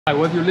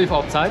When you live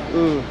outside,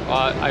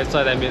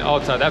 outside I mean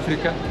outside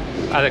Africa,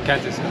 other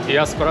countries,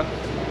 diaspora,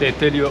 they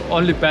tell you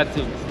only bad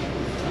things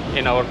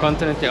in our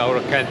continent, in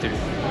our country.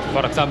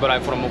 For example,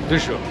 I'm from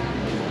Mogadishu.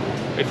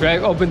 If I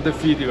open the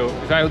video,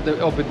 if I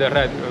open the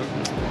radio,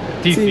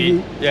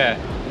 TV, yeah,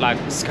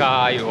 like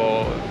Sky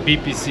or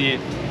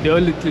BBC, they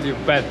only tell you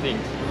bad things.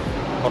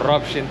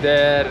 Corruption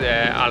there,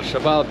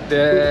 Al-Shabaab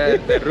there,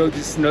 the road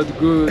is not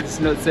good, it's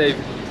not safe.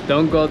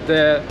 Don't go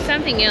there.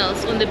 Something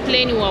else, on the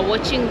plane we were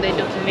watching the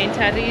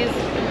documentaries,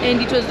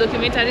 and it was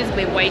documentaries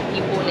by white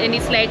people, and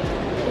it's like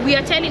we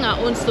are telling our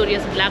own story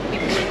as black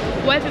people.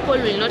 White people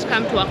will not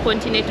come to our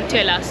continent to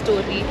tell our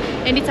story,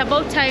 and it's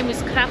about time we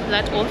scrap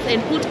that off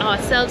and put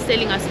ourselves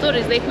telling our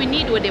stories. Like we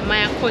need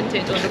WODEMAYA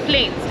content on the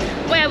planes.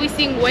 Why are we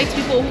seeing white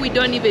people who we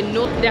don't even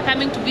know? They're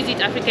coming to visit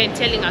Africa and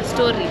telling our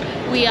story.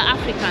 We are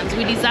Africans.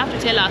 We deserve to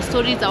tell our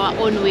stories our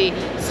own way.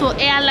 So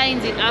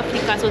airlines in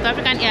Africa, South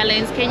African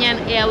Airlines,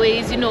 Kenyan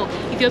Airways, you know,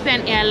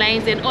 Ethiopian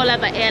Airlines and all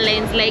other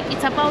airlines, like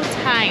it's about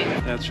time.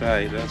 That's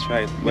right, that's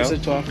right. Well,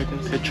 to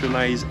Africans?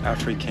 Patronize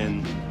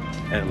African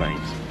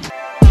airlines.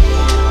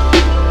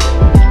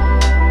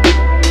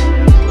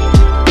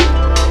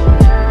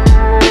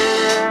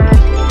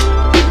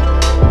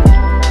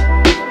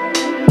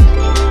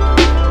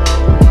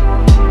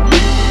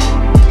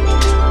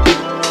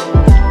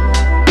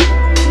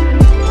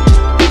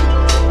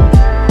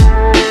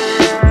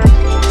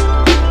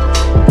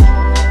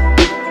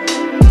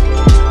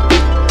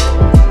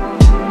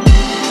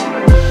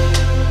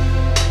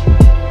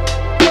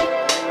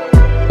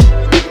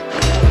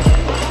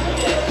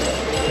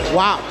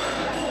 Wow,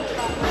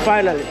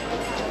 finally,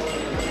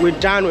 we're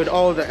done with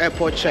all the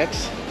airport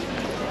checks.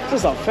 This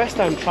is our first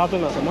time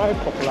traveling as a married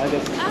couple, I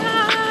guess.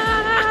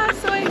 Ah,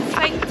 so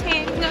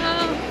exciting.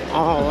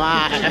 Oh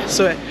wow,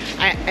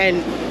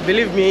 and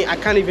believe me, I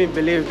can't even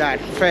believe that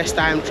first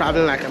time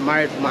traveling like a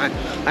married man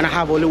and I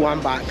have only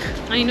one bag.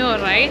 I know,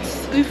 right?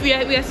 We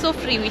are so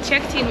free. We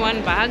checked in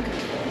one bag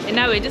and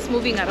now we're just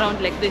moving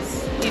around like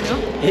this, you know?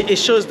 It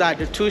shows that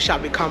the two shall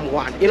become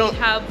one, you know? We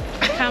have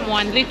become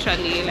one,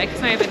 literally, like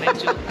it's not even a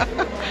joke.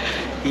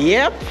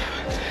 Yep,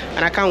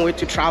 and I can't wait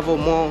to travel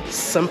more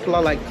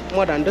simpler, like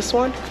more than this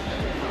one.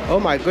 Oh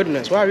my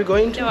goodness, where are we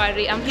going to? Don't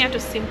worry, I'm here to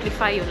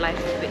simplify your life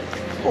a bit.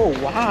 Oh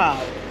wow,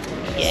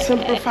 yeah.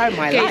 Simplify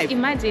my life.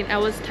 Imagine I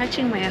was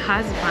touching my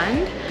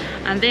husband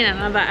and then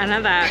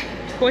another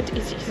what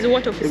is his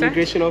what officer?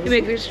 Immigration officer.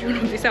 Immigration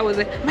officer was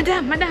like,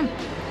 Madam.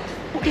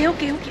 Okay.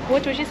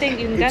 What was she saying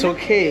in Ghana? It's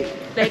okay.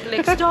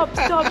 Like stop,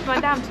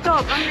 madam,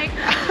 stop. I'm like,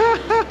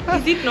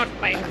 is it not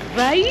my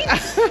right?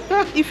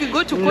 If you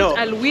go to court, no.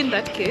 I'll win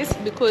that case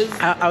because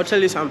I'll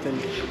tell you something.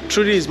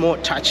 Trudy is more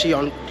touchy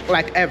on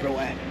like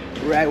everywhere.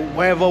 Right,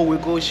 wherever we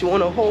go, she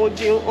wanna hold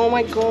you. Oh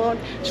my God,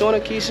 she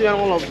wanna kiss you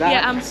and all of that.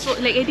 Yeah, I'm so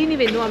like I didn't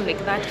even know I'm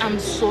like that. I'm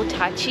so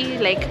touchy.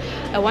 Like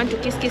I want to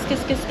kiss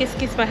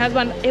my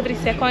husband every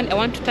second. I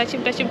want to touch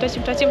him.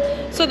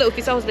 So the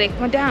officer was like,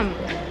 Madam,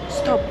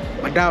 stop.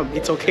 Madam,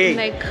 it's okay.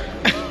 Like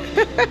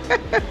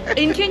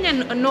in Kenya,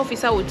 no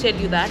officer would tell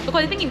you that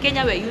because I think in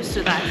Kenya we're used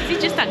to that. Is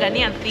it just a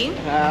Ghanaian thing?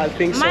 I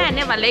think so. Maya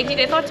never liked it.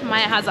 I thought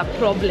Maya has a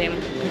problem,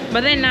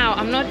 but then now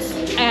I'm not.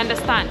 I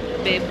understand,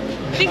 babe.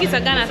 I think it's a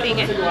Ghana thing,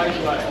 eh?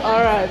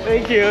 All right,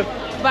 thank you.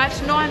 But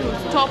no one will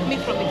stop me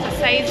from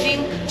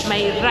exercising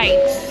my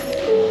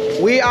rights.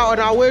 We are on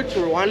our way to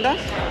Rwanda.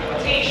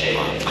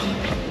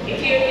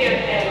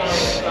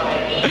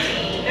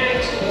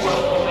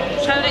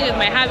 Traveling with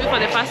my hubby for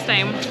the first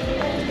time.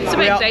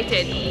 Super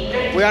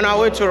excited. We're on our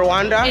way to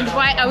Rwanda. And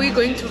why are we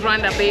going to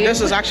Rwanda, babe? This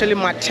is actually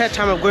my third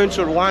time of going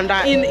to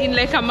Rwanda. In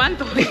like a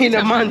month or in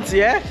a month,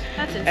 yeah?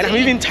 That's insane. And I'm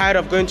even tired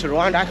of going to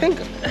Rwanda. I think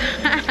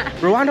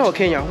Rwanda or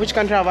Kenya? Which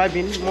country have I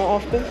been more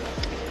often?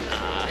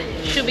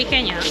 Should be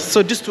Kenya.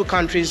 So these two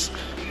countries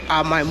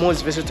are my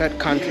most visited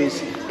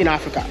countries in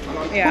Africa.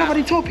 Yeah. What about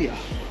Ethiopia?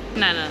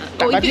 No.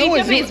 Oh,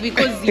 Ethiopia is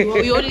because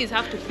you always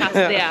have to pass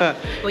there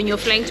when you're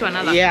flying to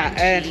another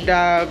country.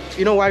 And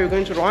you know why we're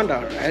going to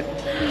Rwanda, right?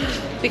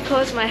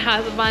 Because my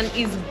husband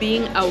is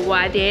being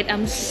awarded.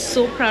 I'm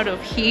so proud of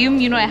him.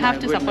 You know, I have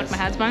to support my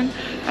husband.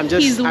 I'm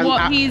just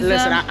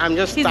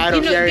tired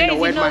of hearing the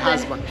word my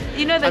husband.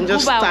 You know the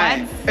Guba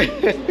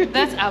Awards?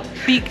 That's a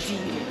big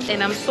deal.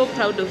 And I'm so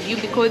proud of you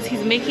because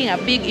he's making a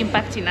big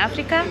impact in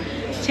Africa,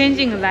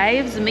 changing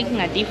lives, making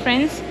a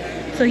difference.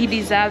 So he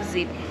deserves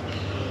it.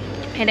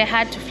 And I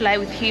had to fly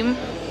with him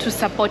to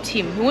support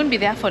him. He won't be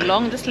there for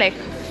long, just like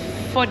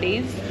 4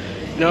 days.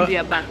 And we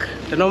are back.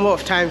 The number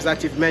of times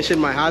that you've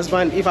mentioned my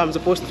husband, if I'm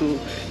supposed to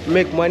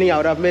make money, I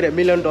would have made $1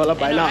 million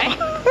by now. Right?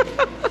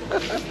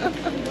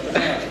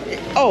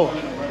 Oh,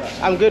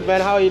 I'm good,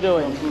 man. How are you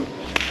doing?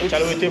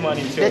 Chalote man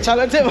himself. The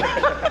Chalote man.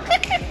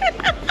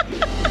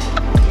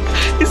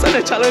 He's not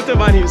a Chalote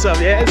man himself,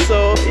 yeah?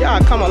 So, yeah,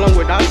 come along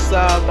with us.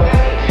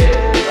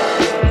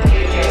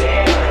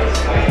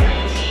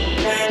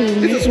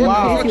 This is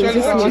wow,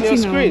 actually on your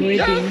screen.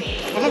 Yeah.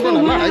 I'm not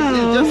gonna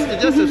lie,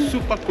 it's just a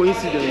super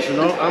coincidence, you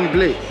know. I'm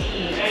Blake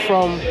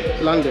from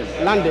London.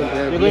 London.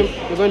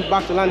 Yeah, you're going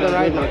back to London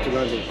right now? Back to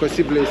London.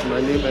 Kwesi Blake is my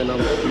name, and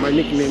my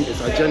nickname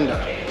is Agenda.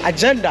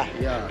 Agenda.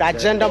 Yeah. The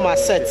agenda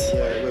must set.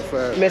 Yeah,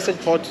 with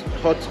Message. hot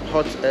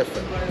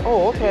FM.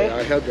 Oh, okay. Yeah,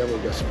 I help them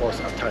with the sports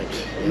at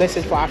times.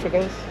 Message for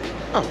Africans.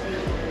 Oh,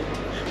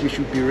 we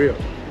should be real.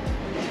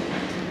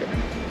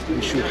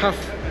 We should have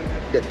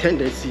the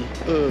tendency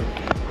to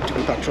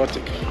be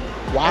patriotic.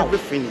 Wow.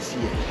 Everything is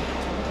here.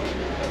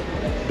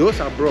 Those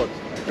abroad,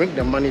 bring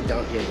the money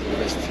down here in the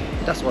university.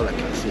 That's all I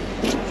can say.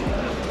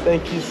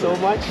 Thank you so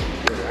much.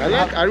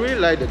 I really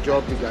like the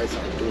job you guys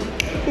are doing.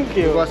 Thank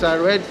you. Because I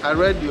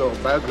read your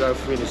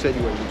biography and you said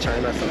you were in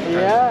China sometime.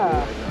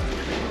 Yeah.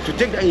 To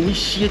take the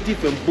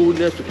initiative and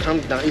boldness to come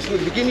down, it's in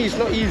the beginning it's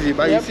not easy,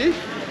 but you see,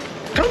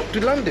 come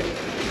to London.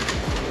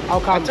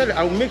 I'll come. I'll tell you,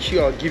 I'll make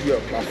sure I'll give you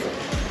a platform.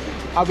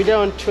 I'll be there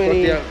on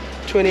 28.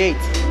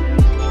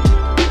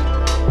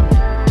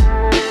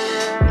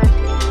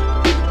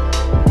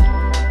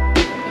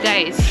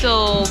 Guys,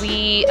 so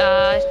we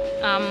are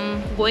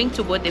going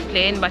to board the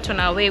plane, but on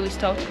our way we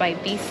stopped by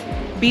this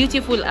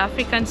beautiful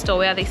African store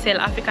where they sell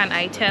African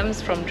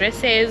items from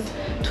dresses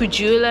to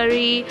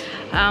jewelry.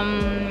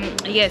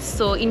 Yes,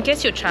 so in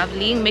case you're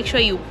traveling, make sure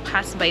you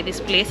pass by this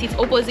place. It's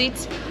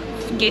opposite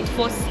gate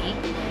 4C.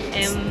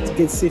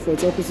 Gate C4,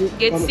 it's opposite.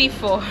 Gate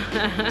C4.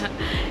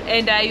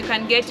 And you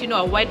can get, you know,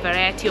 a wide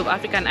variety of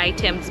African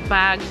items,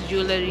 bags,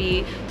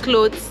 jewelry,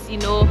 clothes, you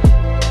know.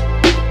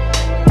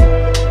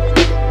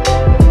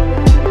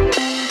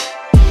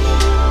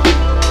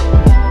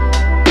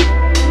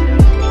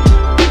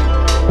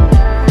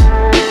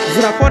 Is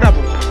it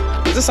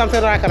affordable? Is this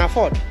something that I can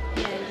afford?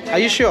 Yeah, are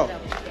you sure?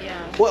 Yeah.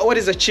 What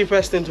is the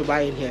cheapest thing to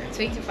buy in here?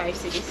 25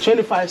 cities.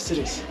 25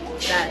 cities.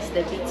 That's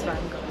the big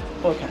bank.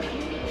 Okay.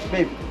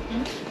 Baby,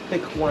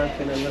 pick one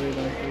thing and let me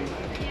know.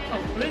 Oh,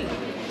 really?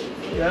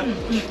 Yeah?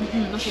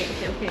 Okay.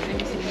 Let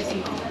me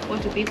see.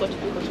 What to pick?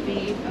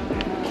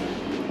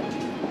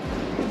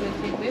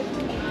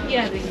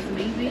 Yeah, this is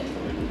maybe.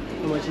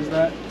 How much is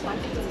that?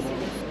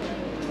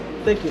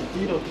 156. Thank you.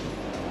 You know.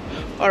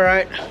 All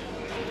right.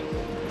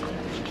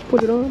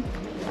 Put it on.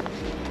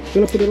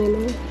 You wanna put it on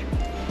now?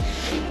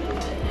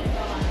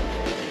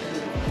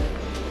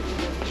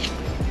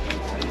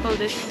 Hold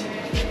this.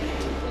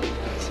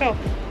 So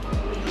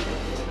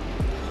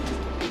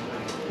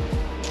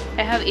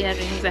I have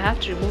earrings. I have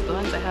to remove the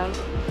ones I have,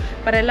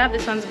 but I love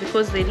these ones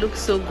because they look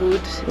so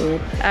good.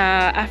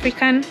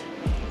 African.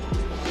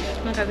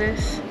 Look at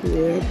this.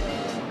 Yeah.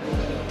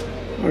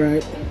 All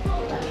right.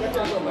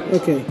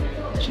 Okay.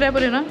 Should I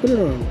put it on? Put it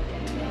on.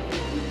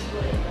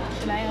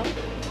 Should I help?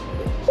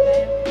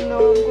 No,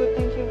 I'm good,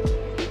 thank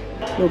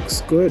you.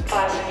 Looks good.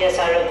 Passengers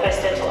are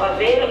requested to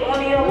avail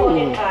only your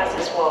boarding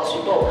passes whilst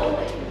you board.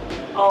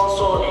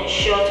 Also,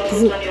 ensure to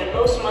put on your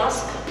nose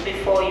mask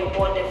before you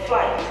board the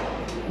flight.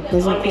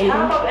 On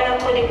behalf of Air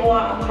Cote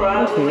d'Ivoire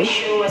Accra, we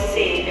wish you a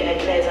safe and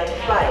a pleasant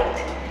flight.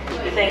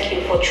 We thank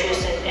you for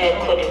choosing Air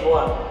Cote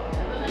d'Ivoire.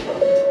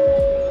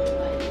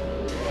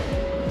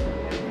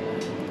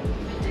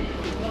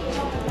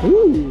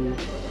 Ooh.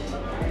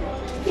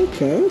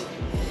 Okay.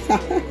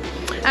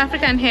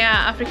 African hair,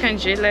 African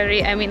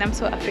jewelry. I mean, I'm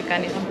so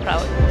African, I'm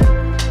proud.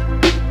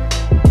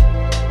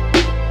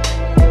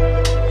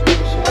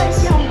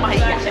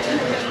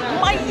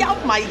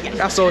 Maya.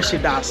 That's all she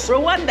does.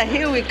 Rwanda,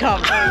 here we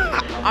come.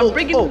 I'm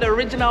bringing the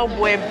original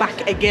boy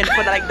back again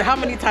for how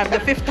many times? The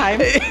 5th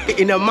time?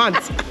 In a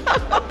month.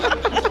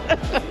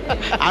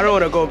 I don't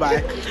want to go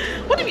back.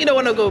 What if you don't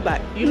want to go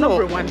back? You love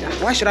Rwanda.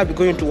 Why should I be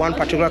going to one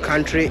particular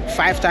country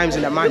 5 times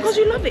in a month? Because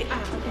you love it.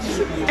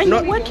 And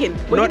you're working.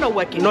 But you're not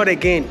working. Not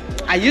again.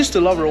 I used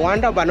to love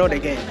Rwanda, but not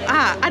again.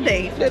 Are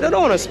they? They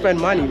don't want to spend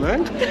money,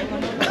 man.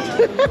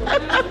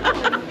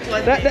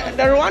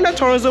 The Rwanda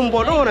Tourism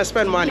Board don't want to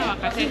spend money.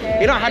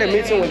 You know, I had a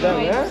meeting with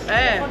them,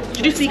 yeah?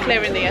 Did you see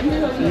Claire in the end?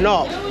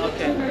 No.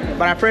 Okay.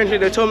 But apparently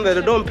they told me that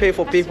they don't pay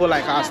for people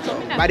like us, though.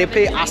 But they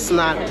pay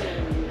Asna.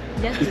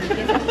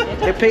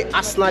 They pay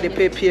Asna, they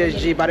pay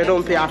PSG, but they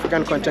don't pay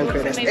African content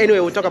creators. Anyway,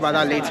 we'll talk about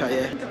that later,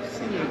 yeah?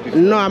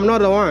 No, I'm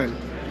not the one.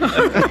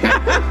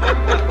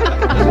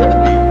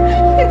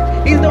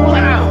 He's the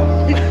one.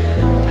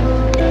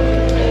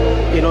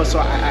 You know, so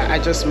I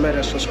just met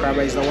a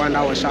subscriber. He's the one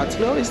that was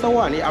shouting. No, he's the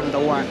one. Yeah, I'm the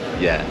one.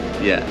 Yeah.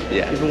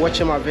 You've been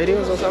watching my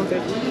videos or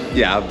something?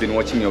 Yeah, I've been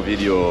watching your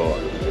video.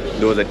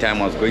 There was a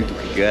time I was going to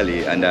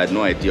Kigali and I had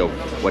no idea of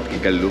what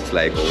Kigali looks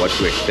like or what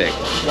to expect.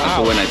 Wow. And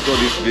so when I saw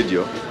this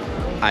video,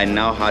 I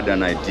now had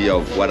an idea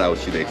of what I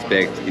should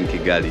expect in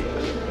Kigali.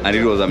 And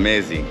it was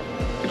amazing.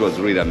 It was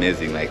really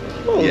amazing. Like,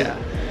 yeah,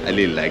 I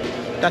really liked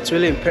it. That's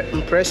really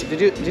impressive.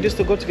 Did you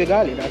still go to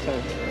Kigali that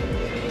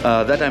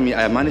time? That time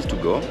I managed to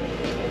go,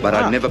 but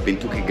I'd never been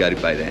to Kigali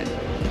by then.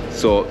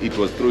 So it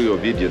was through your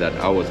video that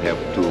I was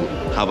able to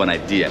have an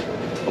idea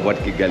of what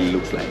Kigali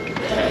looks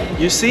like.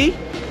 You see?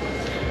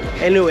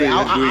 Anyway,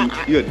 So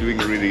you're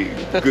doing a really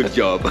good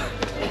job.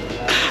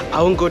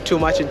 I won't go too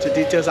much into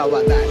details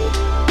about that.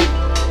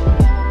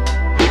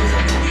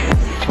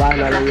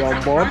 Finally, we're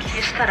on board.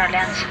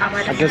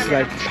 I guess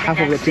like half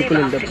of the people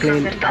in the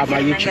plane are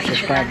my YouTube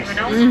subscribers.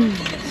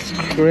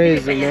 That's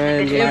crazy,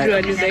 man.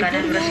 Everyone is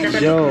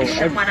like, yo,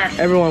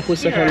 everyone who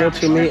said hello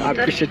to me, I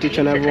appreciate each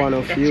and every one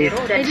of you.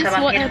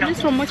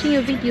 Just from watching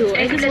your video,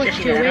 I just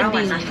watched your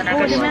wedding.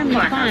 Oh, the man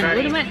was fun.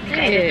 What am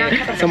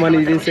I? Someone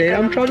even said,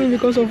 I'm traveling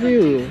because of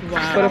you.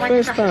 Wow. For the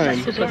first time.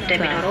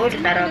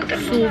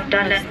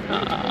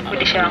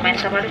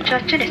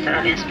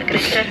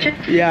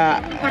 Yeah,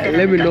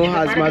 let me know,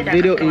 has my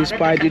video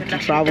inspired you to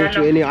travel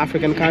to any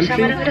African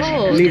country?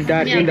 Leave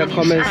that in the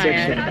comment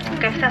section.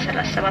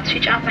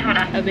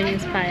 I've been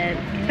inspired.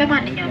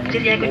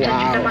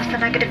 Wow.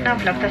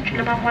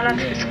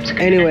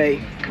 Anyway,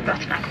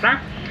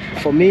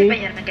 for me,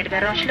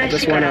 I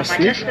just want to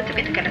sleep,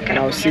 and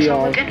I'll see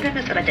y'all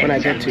when I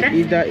get to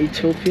either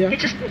Ethiopia or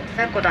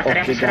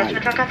Kigali.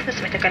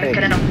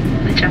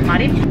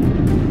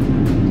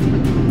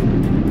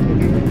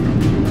 Thank you.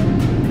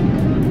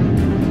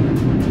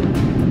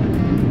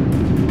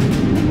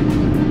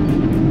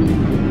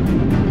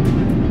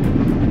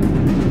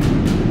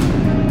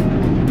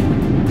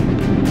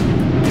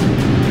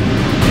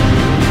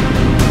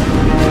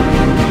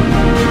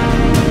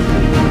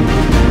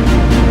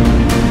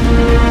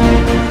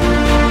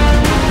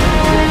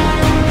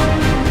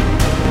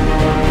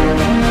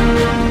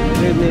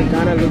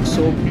 Ghana looks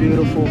so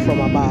beautiful from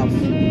above.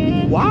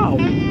 Wow,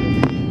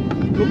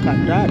 look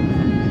at that.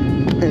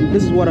 And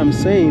this is what I'm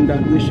saying,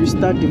 that we should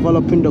start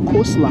developing the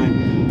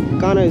coastline.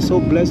 Ghana is so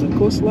blessed with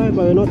coastline,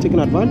 but we're not taking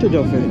advantage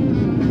of it.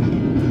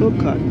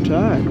 Look at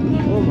that.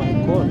 Oh my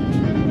God.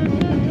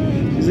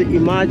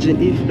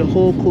 Imagine if the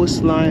whole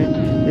coastline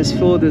is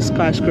filled with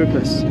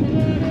skyscrapers.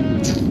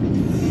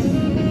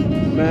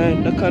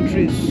 Man, the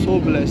country is so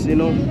blessed, you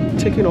know.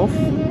 Taking off,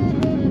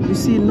 you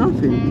see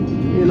nothing,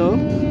 you know.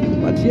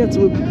 But yet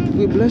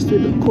we're blessed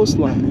with the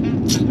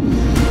coastline.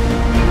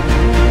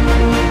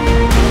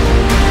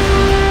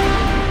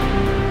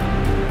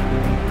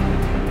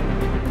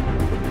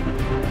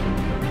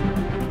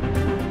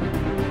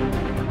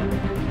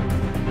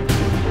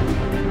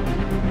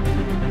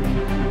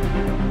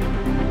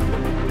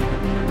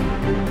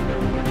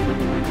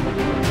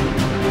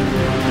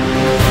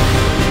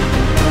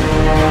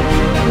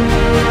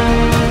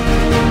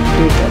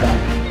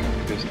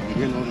 Because I'm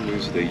going all the way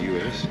to the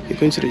US. You're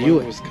going to the When I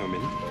US? was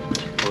coming,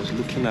 I was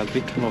looking at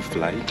the kind of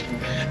flight,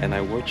 and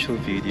I watched your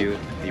video.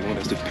 You want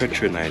us to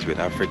patronize with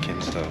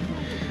African stuff,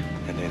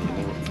 and then you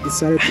know.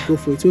 Decided to go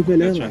for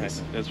Ethiopian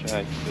Airlines. That's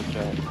right.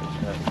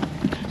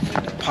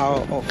 The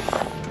power of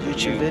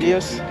YouTube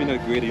videos. You've been a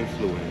great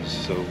influence.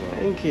 So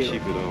Thank you.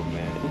 Keep it up,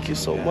 man. Thank you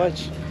so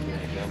much.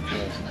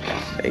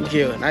 Thank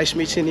you. Nice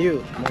meeting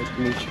you. Nice to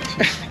meet you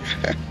too.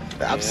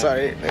 I'm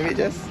sorry. Let me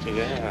just.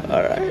 Yeah.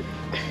 All right.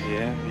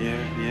 Yeah.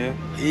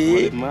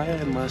 Yeah. Maya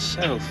and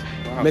myself.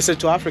 Wow. Message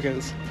to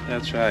Africans.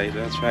 That's right.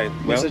 Well,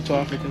 Message to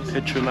Africans.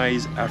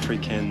 patronize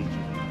African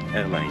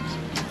Airlines.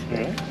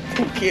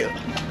 Thank you.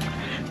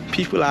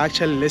 People are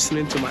actually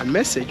listening to my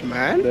message,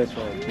 man. That's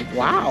right.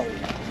 Wow.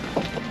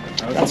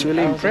 That's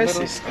really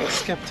impressive. I was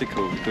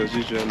skeptical because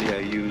usually I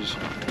use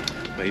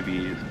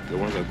maybe the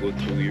ones that go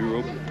through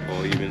Europe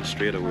or even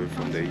straight away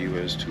from the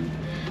US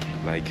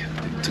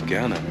to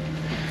Ghana.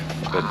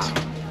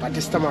 But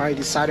this time I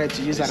decided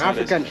to use an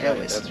African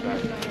Airways. That's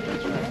right.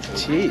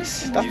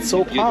 Jeez, that's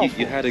so powerful.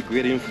 You had a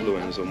great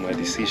influence on my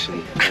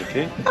decision,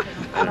 okay?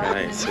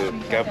 Alright, so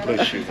God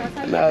bless you.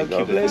 No,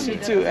 God bless you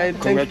too. And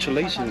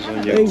congratulations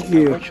on your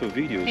video.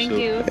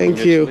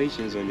 Thank you.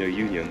 Congratulations on your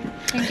union.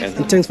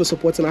 And thanks for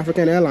supporting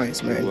African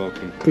Airlines, man. You're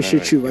welcome.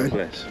 Appreciate you, man. God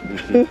bless.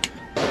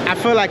 I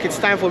feel like it's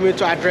time for me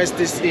to address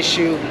this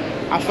issue.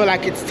 I feel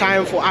like it's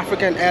time for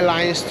African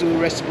Airlines to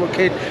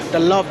reciprocate the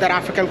love that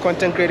African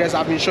content creators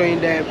have been showing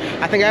them.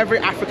 I think every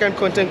African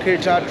content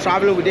creator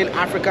traveling within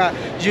Africa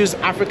use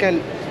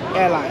African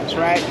Airlines,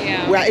 right?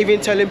 Yeah. We are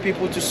even telling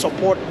people to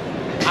support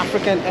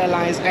African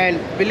Airlines, and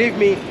believe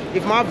me,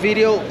 if my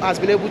video has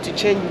been able to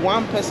change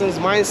one person's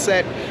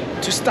mindset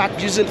to start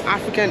using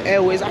African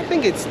Airways, I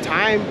think it's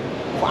time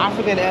for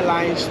African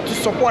Airlines to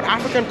support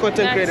African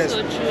content creators.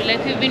 That's so true.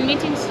 Like, we've been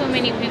meeting so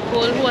many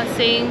people who are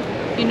saying,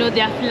 you know,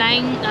 they are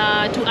flying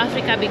to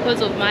Africa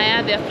because of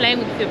Maya, they are flying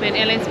with Ethiopian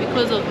Airlines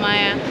because of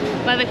Maya.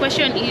 But the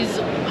question is,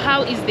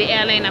 how is the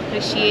airline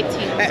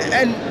appreciating?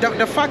 And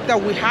the fact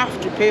that we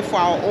have to pay for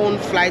our own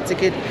flight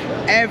ticket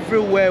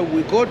everywhere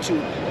we go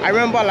to. I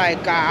remember,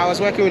 like, I was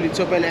working with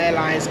Ethiopian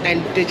Airlines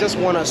and they just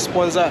want to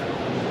sponsor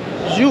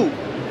you,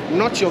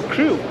 not your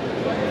crew.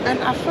 And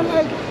I feel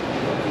like,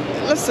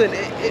 listen,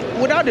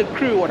 without the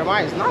crew,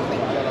 WODEMAYA is nothing.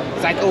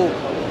 It's like, oh,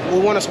 we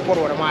want to support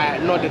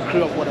WODEMAYA, not the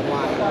crew of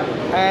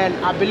WODEMAYA. And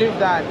I believe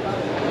that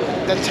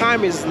the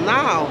time is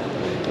now,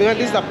 because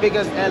this is the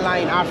biggest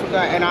airline in Africa,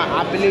 and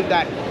I believe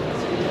that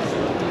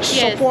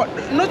support,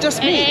 not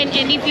just me.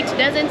 And if it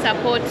doesn't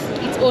support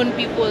its own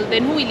people,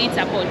 then who will it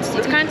support?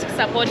 It can't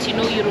support, you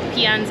know,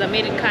 Europeans,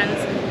 Americans.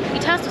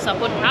 It has to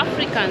support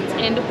Africans,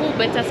 and who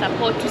better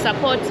to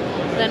support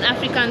than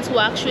Africans who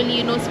are actually,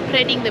 you know,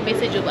 spreading the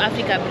message of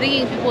Africa,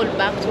 bringing people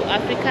back to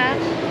Africa,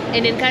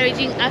 and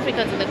encouraging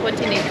Africans on the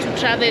continent to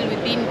travel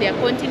within their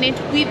continent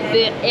with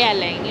the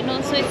airline, you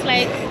know. So it's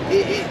like,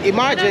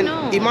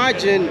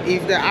 imagine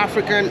if the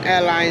African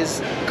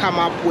airlines come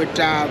up with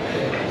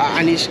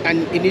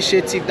an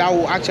initiative that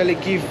will actually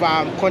give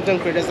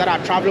content creators that are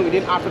traveling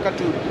within Africa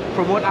to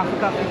promote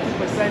Africa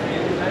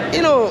 50%.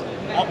 You know,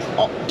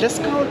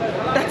 discount.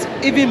 That's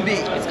even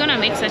big. It's gonna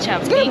make such a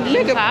big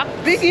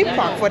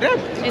impact for them,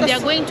 and they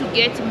are going to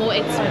get more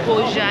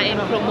exposure and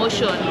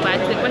promotion.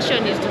 But the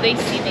question is, do they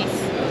see this,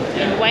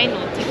 and why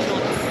not? If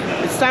not,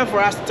 it's time for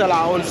us to tell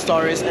our own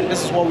stories, and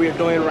this is what we're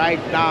doing right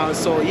now.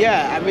 So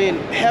yeah, I mean,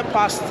 help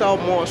us tell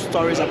more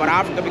stories about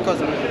Africa, because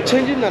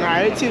changing the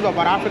narrative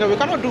about Africa, we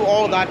cannot do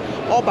all that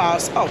all by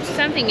ourselves.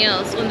 Something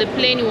else, on the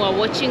plane we were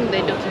watching the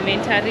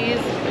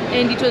documentaries,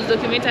 and it was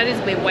documentaries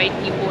by white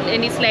people,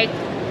 and it's like,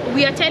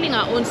 we are telling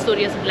our own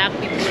story as black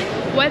people.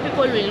 White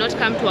people will not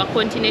come to our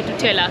continent to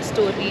tell our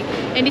story,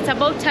 and it's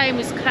about time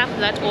we scrap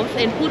that off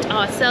and put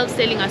ourselves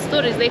telling our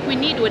stories. Like, we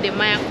need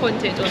WODEMAYA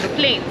content on the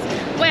planes.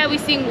 Why are we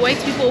seeing white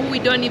people who we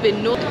don't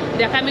even know?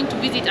 They're coming to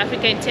visit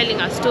Africa and telling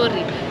our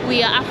story.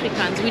 We are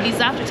Africans. We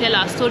deserve to tell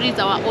our stories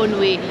our own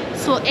way.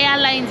 So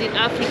airlines in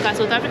Africa,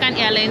 South African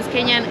Airlines,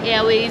 Kenyan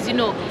Airways, you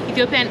know,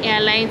 Ethiopian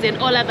Airlines, and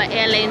all other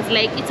airlines,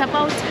 like, it's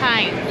about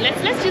time.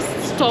 Let's just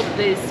stop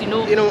this, you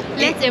know.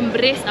 Let's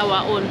embrace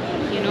our own,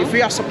 you know. If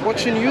we are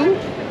supporting you,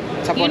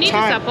 it's about time. You need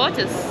to support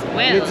us.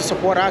 Well, you need to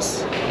support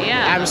us.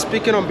 Yeah. I'm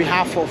speaking on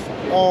behalf of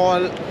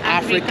all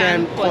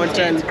African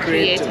content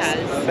creators.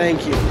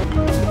 Thank you.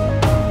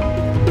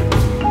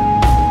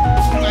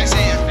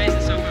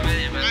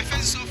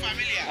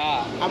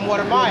 I'm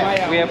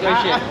WODEMAYA.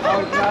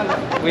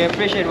 We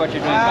appreciate what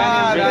you're doing.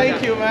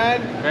 Thank you,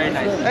 man. Very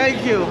nice.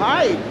 Thank you.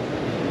 Hi.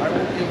 I will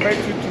invite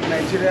you to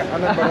Nigeria,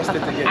 Anambra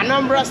State again.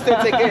 Anambra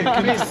State again.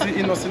 Please see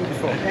Innocent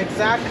before.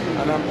 Exactly.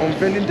 And I'm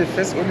unveiling the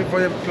first olive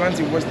oil plant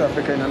in West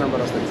Africa in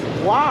Anambra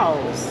State.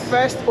 Wow.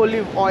 First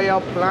olive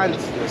oil plant.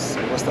 Yes,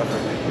 West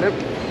Africa.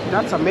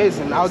 That's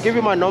amazing. I'll give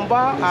you my number.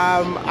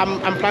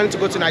 I'm planning to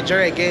go to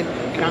Nigeria again,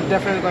 and I'm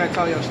definitely going to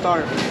tell your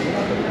story.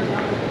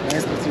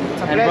 Nice meeting you.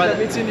 It's a pleasure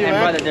meeting you,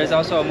 man. Brother, there's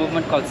also a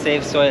movement called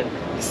Save Soil.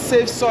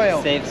 Save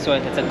Soil. Save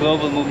Soil. It's a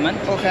global movement.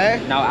 Okay.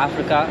 Now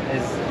Africa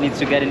needs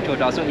to get into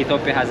it also.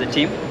 Ethiopia has a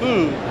team.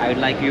 I would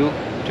like you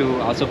to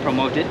also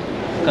promote it,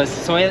 because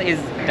soil is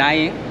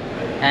dying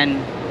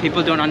and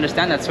people don't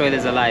understand that soil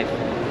is alive.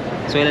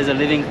 Soil is a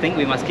living thing.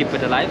 We must keep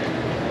it alive.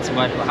 It's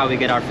about how we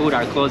get our food,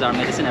 our clothes, our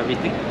medicine,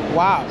 everything.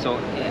 Wow. So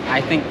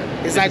I think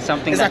it's like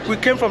something. It's like we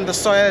came from the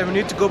soil and we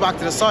need to go back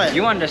to the soil.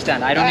 You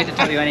understand. I don't need to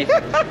tell you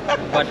anything.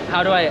 But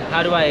how do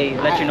I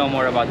let you know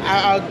more about this?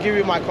 I'll give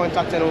you my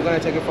contact and we're gonna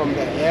take it from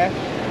there. Yeah.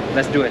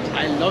 Let's do it.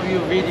 I love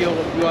your video.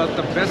 You are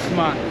the best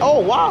man. Oh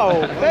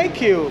wow!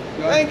 Thank you.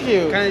 Thank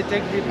you. Can I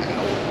take video?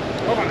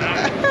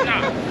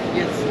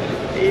 Yes.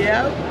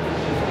 Yeah.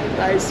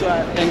 Nice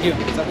one. Thank you.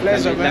 It's a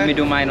pleasure, man. Let me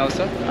do mine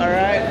also. All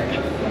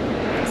right.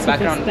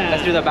 Background.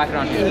 Let's do the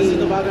background here. Let's do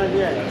the background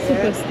here.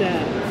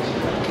 Superstar.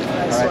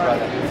 Nice all right,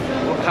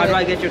 brother. How do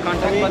I get your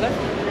contact, brother?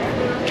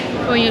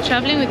 When you're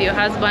traveling with your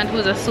husband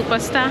who's a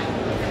superstar,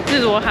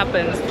 this is what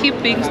happens.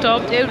 Keep being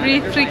stopped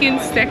every freaking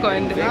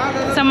second.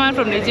 Someone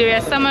from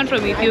Nigeria, someone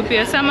from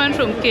Ethiopia, someone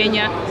from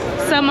Kenya,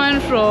 someone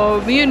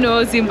from, you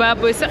know,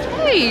 Zimbabwe. So,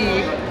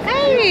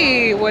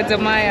 hey,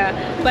 WODEMAYA.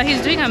 But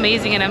he's doing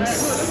amazing and I'm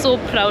so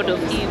proud of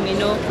him, you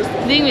know.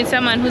 Being with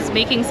someone who's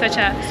making such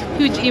a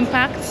huge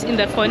impact in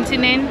the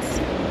continent.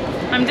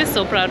 I'm just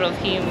so proud of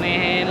him,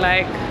 man.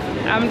 Like,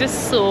 I'm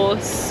just so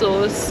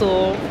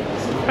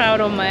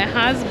proud of my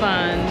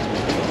husband.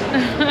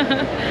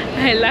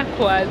 I lack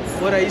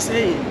words. What are you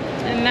saying?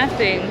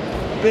 Nothing.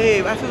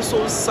 Babe, I feel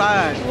so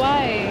sad.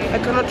 Why? I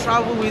cannot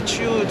travel with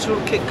you to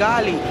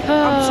Kigali.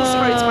 I'm so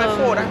sorry, it's my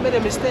fault. I made a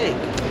mistake.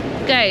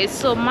 Guys,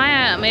 so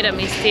Maya made a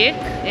mistake,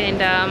 and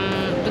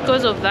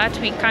because of that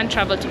we can't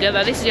travel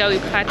together. This is how we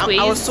part ways.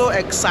 I was so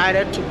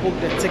excited to book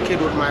the ticket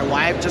with my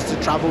wife just to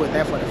travel with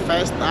her for the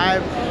first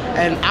time,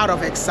 and out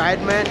of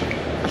excitement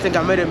I think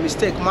I made a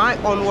mistake. My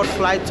onward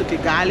flight to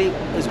Kigali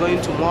is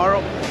going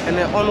tomorrow, and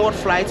the onward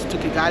flight to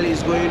Kigali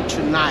is going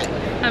tonight.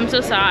 I'm so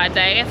sad.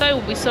 I thought it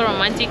would be so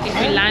romantic if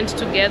we land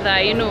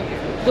together, you know,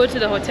 go to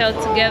the hotel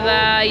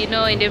together, you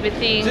know, and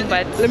everything.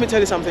 But let me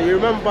tell you something. You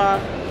remember,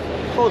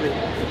 hold it.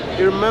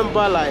 You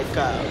remember, like,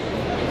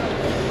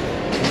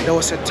 there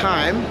was a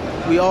time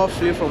we all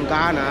flew from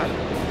Ghana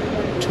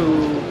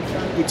to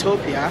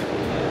Ethiopia,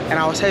 and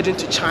I was heading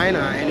to China,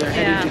 and you're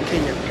heading to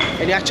Kenya,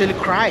 and you actually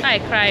cried. I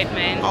cried,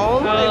 man. Oh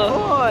my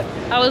God!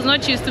 I was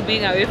not used to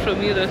being away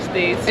from you those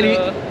days. So.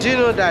 And do you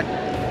know that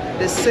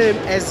the same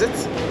exit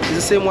is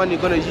the same one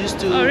you're gonna use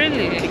to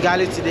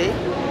Kigali today?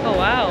 Oh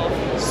wow!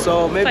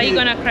 So maybe. So are you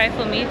gonna cry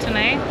for me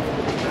tonight?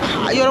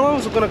 You're the one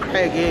who's gonna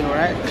cry again,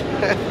 right?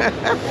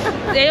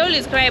 They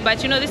always cry,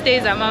 but you know, these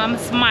days I'm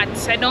smart.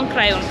 I don't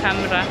cry on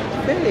camera.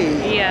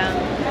 Really? Yeah,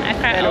 I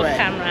cry off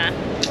camera.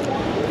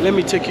 Let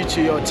me take you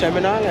to your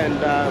terminal and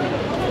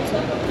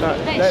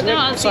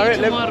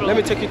let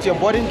me take you to your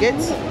boarding gate,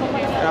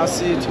 and I'll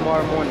see you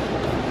tomorrow morning.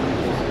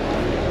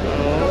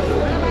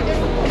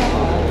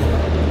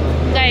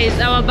 Guys, Guys,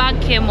 our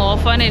bag came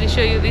off. I wanted to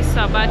show you this.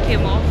 Our bag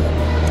came off.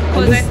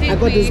 I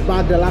got this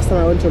bag the last time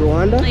I went to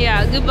Rwanda.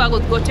 Yeah, this bag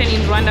was gotten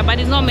in Rwanda, but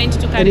it's not meant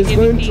to carry and it's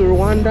going to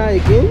Rwanda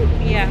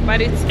again? Yeah,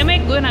 but it's... Am I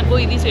gonna go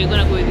with this or you're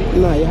gonna go with it?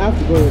 No, you have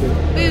to go with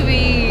it.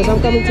 Baby. Because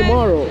I'm coming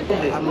tomorrow.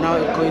 I'm now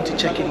going to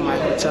check in my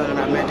hotel and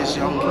I met this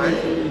young man.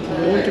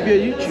 You want to be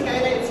a YouTuber?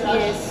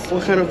 Yes.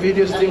 What kind of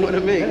videos do you want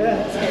to make?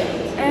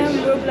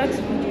 Roblox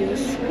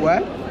videos.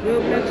 What?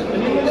 Roblox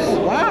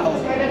videos. Wow.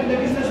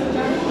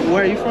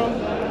 Where are you from?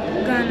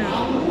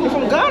 Ghana. You're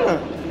from Ghana?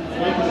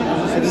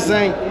 It's the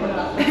same.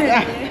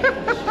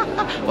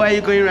 Where are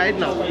you going right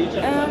now?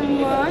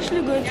 We're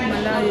actually going to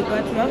Malawi,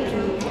 but we have to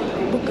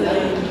book a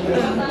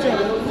hotel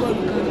before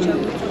we can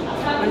travel to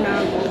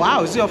Malawi.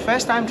 Wow, is it your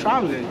first time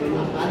traveling?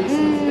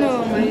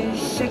 No, my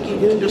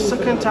second. Your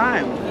second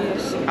time?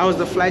 Yes. How was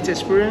the flight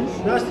experience?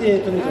 Actually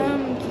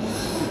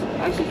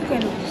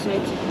kind of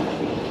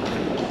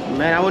exciting.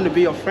 Man, I want to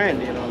be your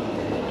friend, you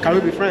know. Can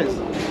we be friends?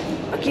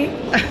 Okay.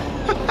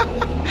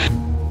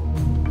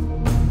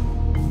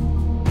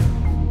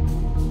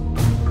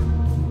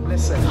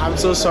 Listen, I'm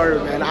so sorry,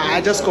 man.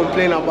 I just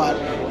complained about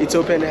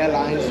Ethiopian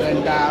Airlines,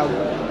 and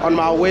on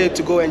my way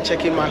to go and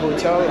check in my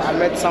hotel, I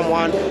met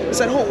someone. He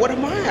said, "Oh,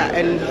 WODEMAYA,"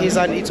 and he's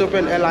an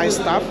Ethiopian Airlines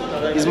staff.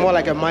 He's more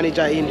like a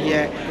manager in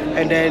here,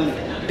 and then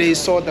they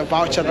saw the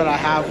voucher that I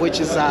have, which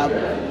is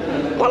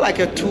more like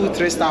a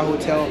 2-3 star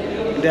hotel.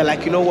 And they're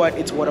like, you know what?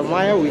 It's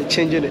WODEMAYA. We're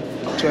changing it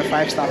to a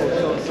 5-star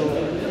hotel. So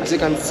as you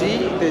can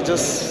see, they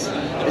just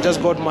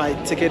got my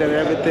ticket and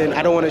everything.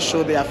 I don't want to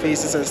show their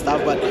faces and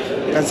stuff, but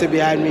you can see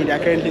behind me, they're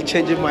currently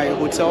changing my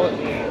hotel,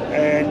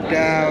 and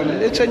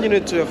they're changing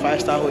it to a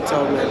 5-star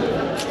hotel, man.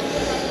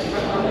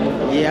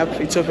 Yep,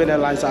 Ethiopian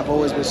Airlines have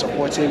always been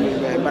supporting me,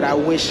 man, but I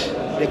wish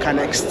they can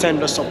extend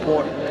the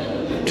support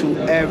to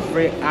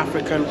every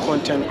African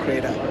content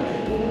creator.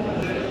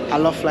 I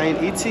love flying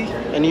ET,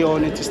 and you all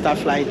need to start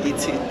flying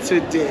ET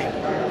today.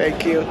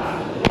 Thank you.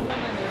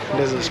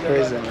 This is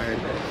crazy, man.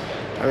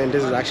 I mean,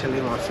 this is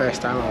actually my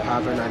first time of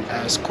having an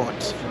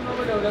escort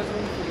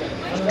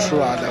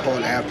throughout the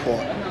whole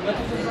airport.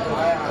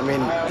 I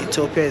mean,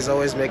 Ethiopia is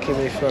always making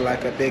me feel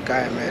like a big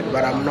guy, man,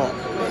 but I'm not.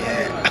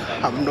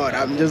 Yeah, I'm not.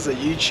 I'm just a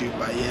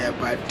YouTuber, yeah,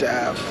 but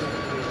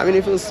I mean,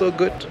 it feels so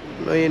good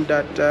knowing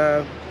that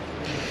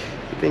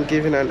you've been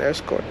given an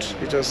escort.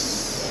 You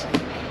just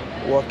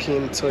walk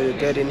in till you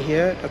get in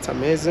here. That's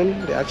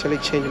amazing. They actually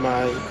changed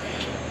my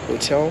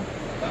hotel.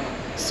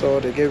 So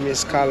they gave me a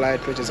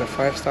Skylight, which is a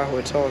 5-star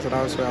hotel, so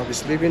that's where I'll be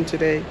sleeping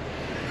today.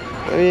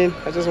 I mean,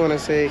 I just want to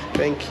say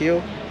thank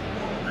you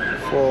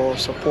for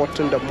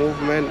supporting the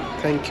movement.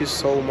 Thank you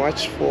so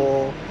much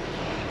for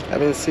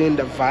having seen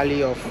the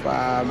value of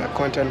a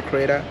content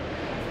creator.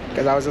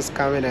 Because I was just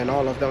coming and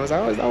all of them was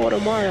like, oh, is that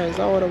WODEMAYA? Is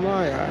that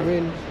WODEMAYA? I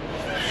mean,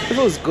 it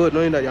feels good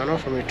knowing that you're not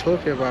from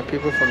Ethiopia, but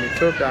people from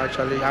Ethiopia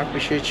actually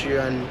appreciate you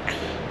and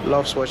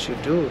loves what you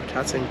do.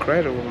 That's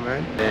incredible,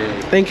 man.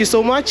 Thank you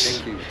so much.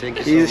 Thank you. Thank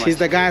you so much. He's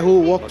the guy who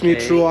walked me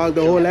through all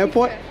the whole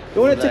airport.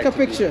 You want to take a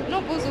picture? No,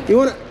 you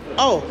want to?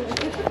 Oh,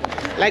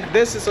 like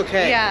this is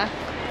okay. Yeah.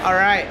 All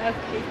right.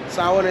 Okay.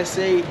 So I want to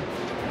say,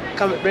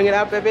 come bring it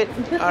up a bit.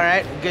 All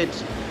right, good.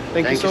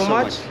 Thank you so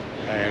much.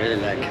 I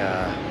really like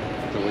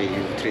the way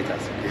you treat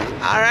us. Okay?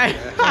 All right.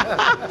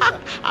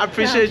 I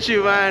appreciate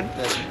you, man.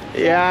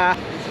 Yeah.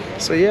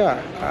 So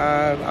yeah,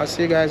 I'll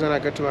see you guys when I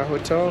get to my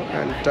hotel,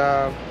 and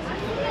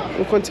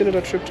we'll continue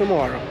the trip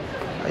tomorrow.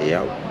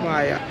 Yeah,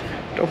 Maya.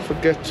 Don't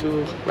forget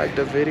to like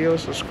the video,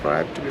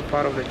 subscribe to be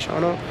part of the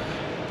channel,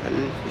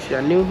 and if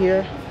you're new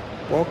here,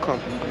 welcome.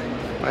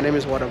 My name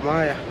is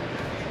WODEMAYA,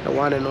 the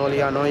one and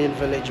only annoying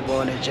village boy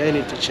on a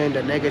journey to change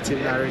the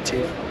negative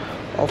narrative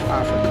of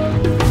Africa.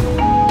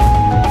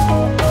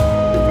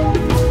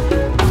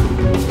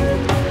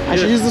 I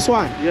should use this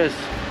one? Yes.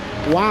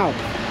 Wow.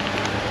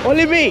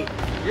 Only me?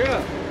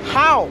 Yeah.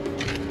 How?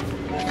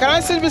 Can I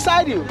sit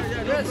beside you?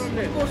 Yes.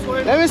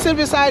 Let me sit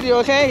beside you,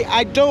 okay?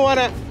 I don't want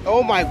to...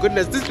 Oh my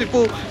goodness, these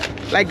people,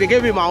 like, they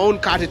gave me my own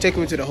car to take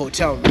me to the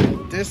hotel,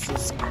 man. This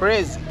is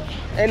crazy.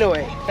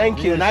 Anyway,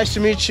 thank you. Yes. Nice to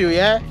meet you,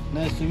 yeah?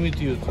 Nice to meet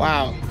you.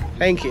 Wow.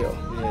 Thank you.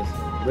 Yes.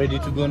 Ready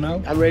to go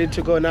now? I'm ready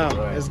to go now.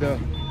 Right. Let's go.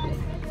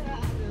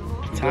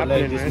 It's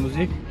happening, like this man.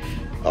 Music?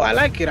 Oh, I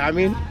like it. I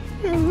mean...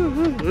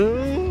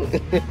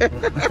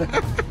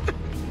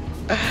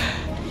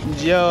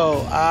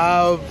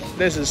 Yo,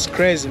 this is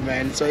crazy,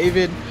 man. So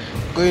even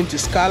going to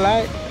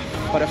Skylight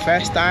for the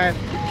first time,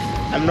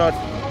 I'm not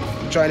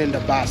joining the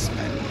bus,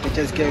 man. They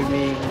just gave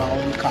me my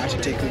own car to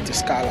take me to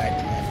Skylight,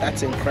 man.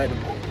 That's incredible.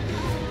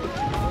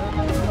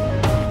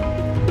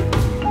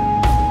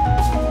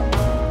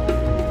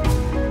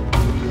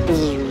 This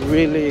is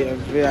really a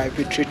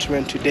VIP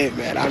treatment today,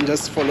 man. I'm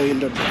just following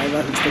the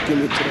driver who's taking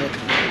me to the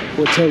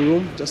hotel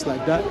room, just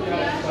like that.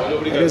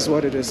 It is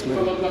what it is,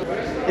 man.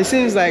 It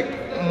seems like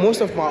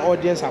most of my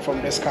audience are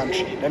from this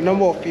country. The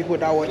number of people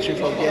that watch you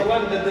from here.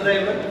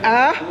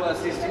 Who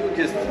assist you,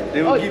 just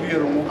they will give you a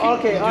room.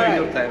 Okay, all right.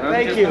 Your time.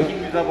 Thank you.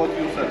 About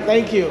yourself.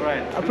 Thank you.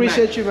 Right.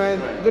 Appreciate you, man.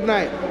 Good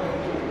night.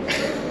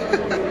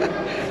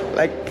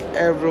 Like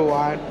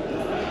everyone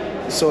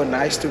so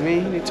nice to me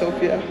in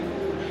Ethiopia.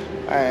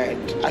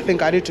 And I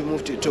think I need to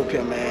move to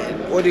Ethiopia,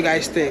 man. What do you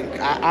guys think?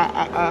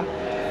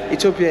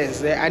 Ethiopia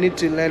is there. I need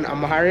to learn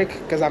Amharic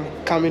because I'm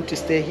coming to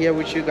stay here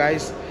with you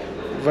guys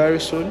very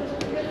soon.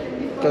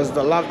 Because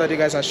the love that you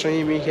guys are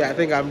showing me here, I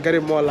think I'm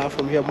getting more love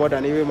from here more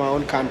than even my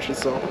own country.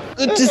 So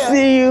good to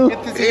see you.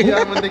 Good to see you.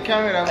 I'm on the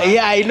camera. Man.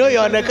 Yeah, I know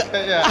you're on the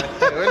yeah.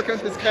 Welcome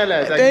to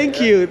Skylight.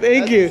 Thank you.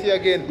 Nice to see you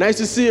again. Nice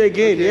to see you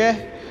again. Okay.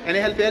 Yeah. Any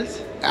help else?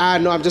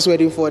 No, I'm just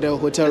waiting for the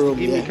hotel room.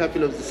 Give me a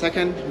couple of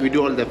seconds. We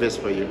do all the best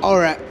for you. All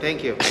right.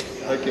 Thank you.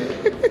 Okay.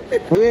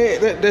 Wait,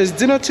 there's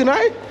dinner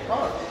tonight?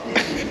 Oh.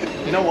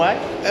 You know why?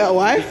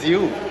 Why? It's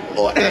you.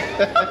 Oh.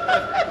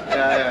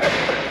 Yeah.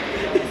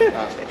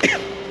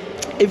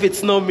 If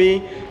it's not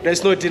me,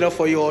 there's no dinner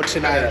for you all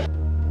tonight.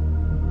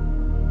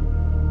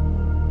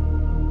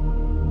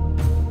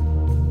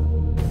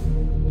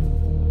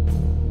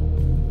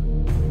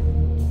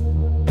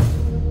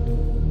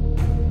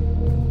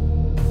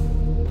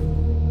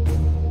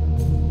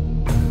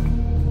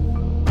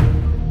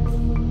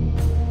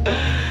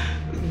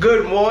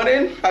 Good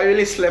morning. I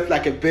really slept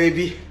like a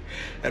baby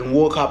and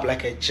woke up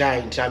like a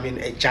giant. I mean,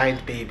 a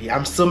giant baby.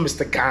 I'm still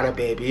Mr. Ghana,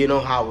 baby. You know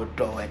how we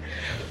do it.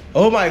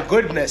 Oh my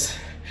goodness.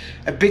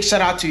 A big shout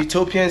out to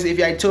Ethiopians. If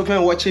you're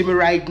Ethiopian watching me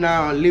right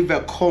now, leave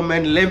a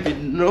comment. Let me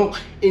know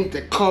in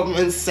the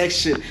comment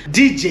section.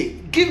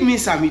 DJ, give me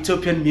some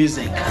Ethiopian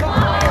music.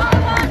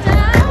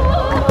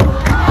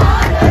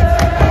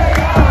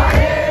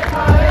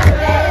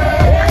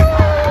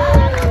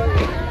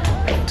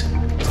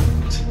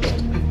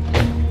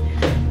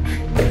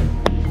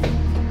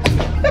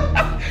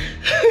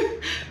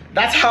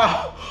 That's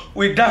how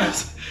we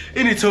dance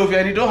in Ethiopia.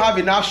 And you don't have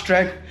enough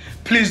strength,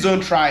 please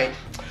don't try it.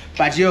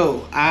 But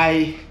yo,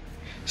 I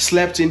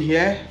slept in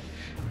here.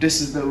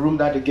 This is the room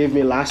that they gave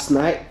me last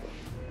night.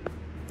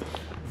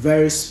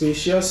 Very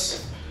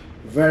spacious,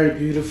 very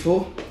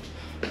beautiful.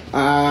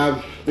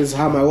 This is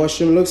how my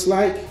washroom looks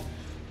like.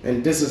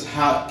 And this is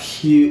how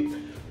cute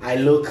I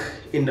look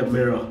in the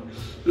mirror.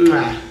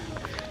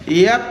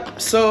 Yep,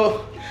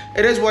 so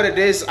it is what it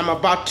is. I'm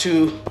about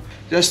to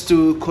just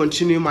to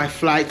continue my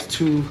flight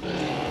to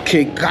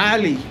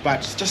Kigali.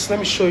 But just let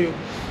me show you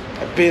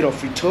a bit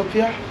of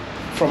Ethiopia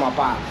from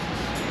above.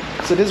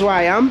 So this is where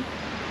I am.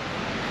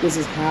 This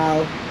is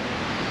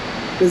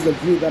the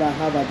view that I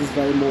have at this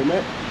very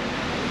moment.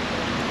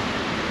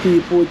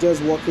 People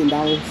just walking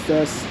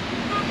downstairs.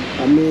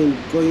 I mean,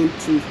 going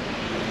to.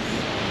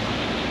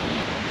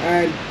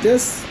 And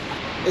this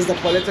is the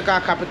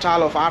political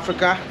capital of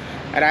Africa.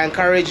 And I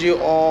encourage you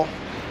all,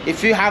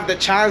 if you have the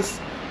chance,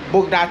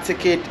 book that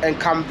ticket and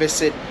come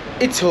visit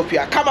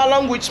Ethiopia. Come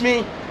along with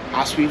me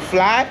as we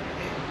fly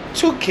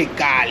to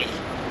Kigali,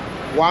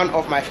 one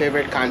of my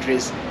favorite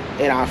countries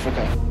in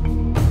Africa.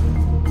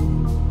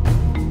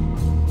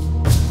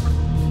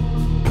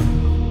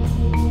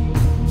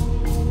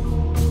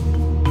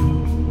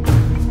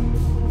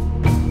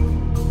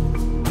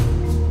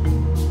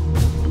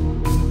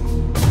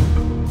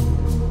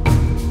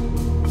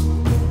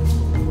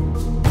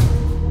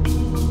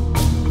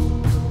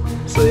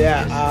 So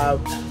yeah,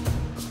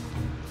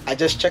 I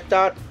just checked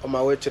out on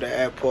my way to the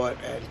airport,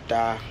 and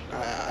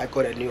I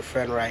got a new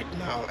friend right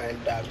now.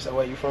 And so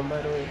where are you from,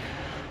 by the way?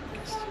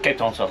 Cape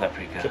Town, South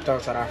Africa. Cape Town,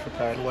 South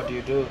Africa. And what do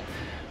you do?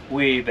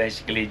 We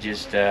basically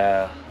just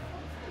go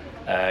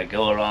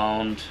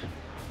around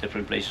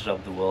different places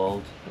of the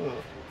world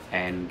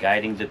and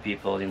guiding the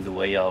people in the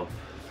way of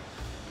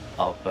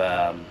how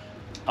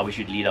we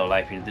should lead our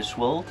life in this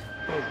world,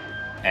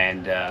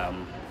 and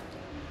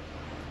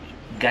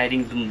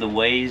guiding them the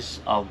ways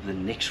of the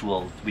next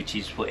world, which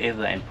is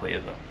forever and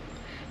forever.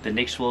 The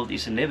next world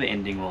is a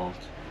never-ending world.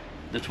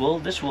 This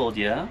world,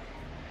 yeah,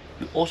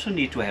 we also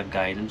need to have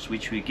guidance,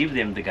 which we give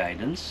them the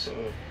guidance,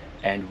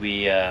 and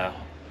we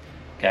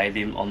guide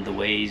them on the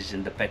ways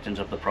and the patterns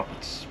of the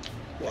prophets.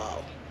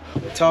 Wow.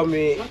 Tell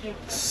me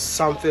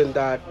something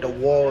that the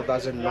world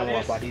doesn't know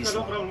about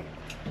Islam.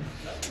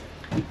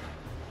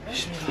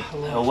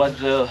 What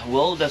the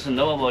world doesn't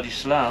know about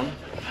Islam,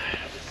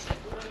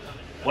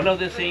 one of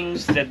the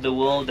things that the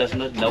world does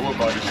not know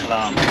about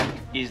Islam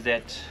is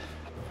that,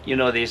 you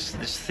know, there's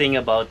this thing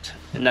about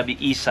Nabi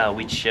Isa,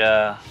 which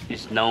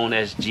is known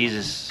as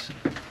Jesus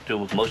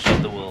to most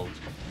of the world.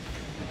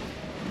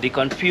 The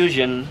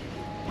confusion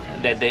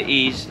that there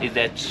is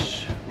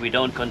that we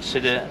don't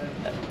consider,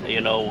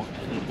 you know,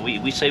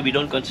 we say we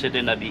don't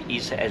consider Nabi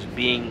Isa as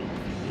being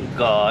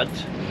God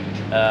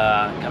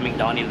coming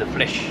down in the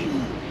flesh.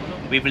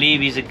 We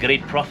believe he's a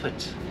great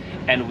prophet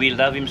and we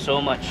love him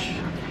so much.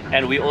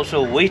 And we're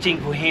also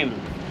waiting for him.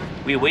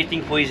 We're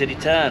waiting for his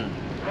return.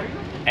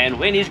 And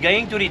when he's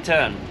going to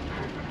return,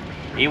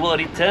 he will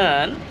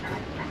return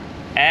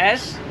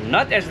as,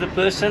 not as the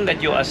person that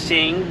you are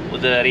seeing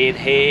with the red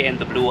hair and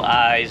the blue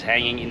eyes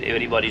hanging in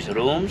everybody's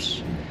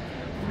rooms,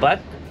 but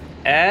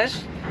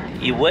as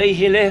the way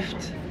he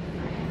left.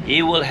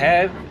 He will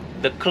have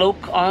the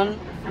cloak on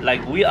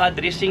like we are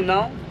dressing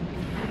now.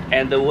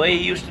 And the way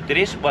he used to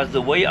dress was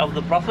the way of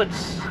the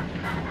prophets.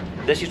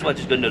 This is what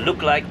it's going to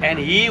look like, and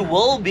he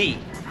will be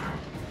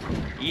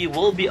he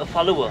will be a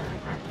follower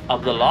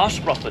of the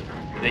last prophet,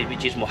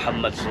 which is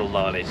Muhammad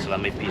sallallahu alaihi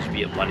wasallam, may peace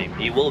be upon him.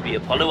 He will be a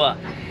follower.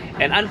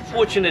 And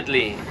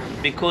unfortunately,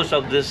 because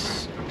of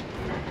this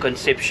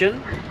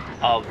conception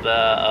of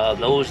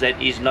those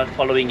that is not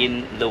following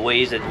in the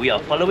ways that we are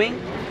following,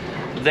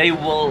 they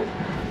will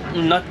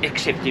not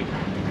accept him.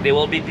 There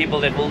will be people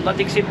that will not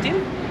accept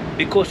him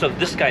because of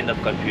this kind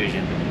of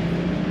confusion.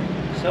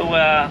 So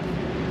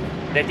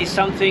that is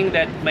something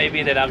that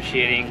maybe that I'm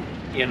sharing,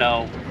 you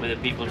know, with the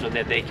people so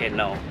that they can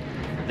know.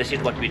 This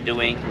is what we're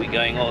doing. We're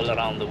going all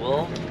around the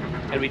world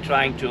and we're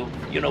trying to,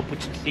 you know, put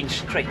things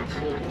straight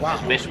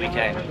as best we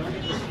can.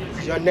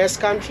 Your next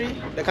country,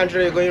 the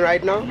country you're going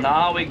right now?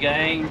 Now we're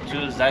going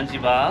to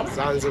Zanzibar.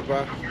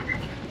 Zanzibar.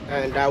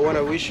 And I want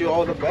to wish you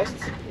all the best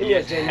in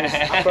your journeys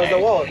across the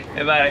world.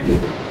 Bye.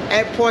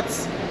 Airport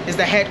is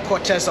the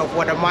headquarters of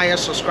WODEMAYA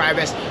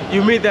subscribers.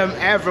 You meet them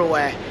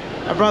everywhere.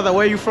 Brother,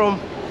 where are you from?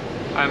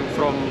 I'm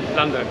from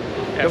London.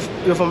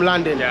 Yeah. You're from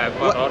London? Yeah,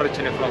 but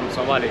originally from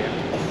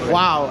Somalia.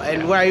 Wow,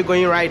 and where are you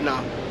going right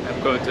now?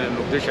 I'm going to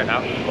Mogadishu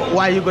now.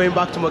 Why are you going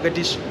back to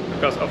Mogadishu?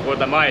 Because of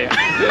WODEMAYA.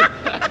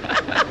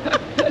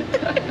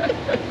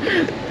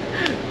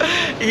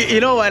 You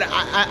know what,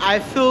 I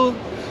feel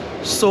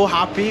so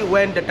happy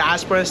when the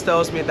diaspora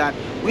tells me that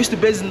we used to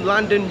be based in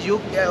London,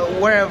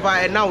 wherever,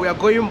 and now we are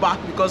going back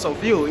because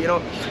of you, you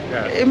know.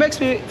 Yeah. It makes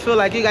me feel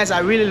like you guys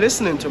are really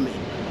listening to me.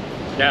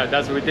 Yeah,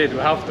 that's what we did. We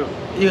have to.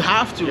 You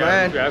have to,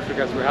 man. We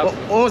Africans, we have to.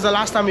 When was the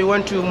last time you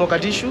went to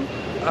Mogadishu?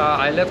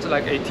 I left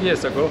like 8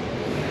 years ago,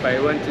 but I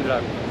went to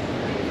like,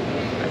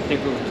 I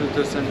think it was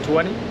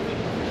 2020.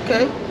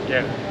 Okay.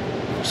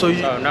 Yeah. So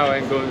now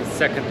I'm going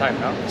second time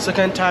now.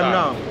 Second time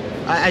now.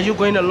 Are you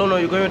going alone or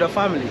are you going with a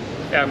family?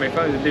 Yeah, my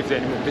family lived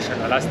in Mogadishu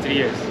the last 3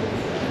 years.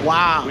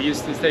 Wow. We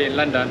used to stay in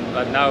London,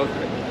 but now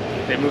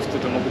they moved to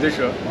the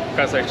Mogadishu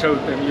because I showed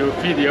them your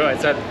video. I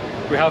said,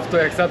 we have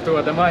to accept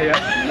WODEMAYA.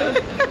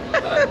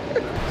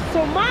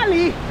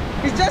 Somali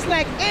is just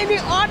like any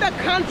other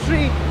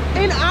country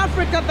in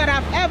Africa that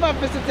I've ever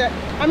visited.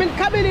 I mean,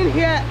 coming in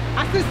here,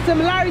 I see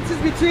similarities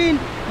between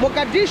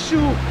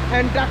Mogadishu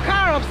and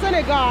Dakar of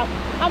Senegal.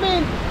 I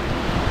mean,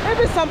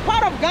 maybe some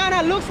part of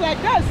Ghana looks like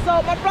this.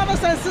 So my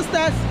brothers and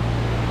sisters,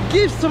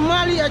 give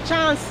Somali a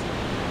chance.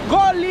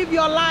 Go live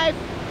your life,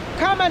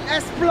 come and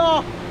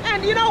explore.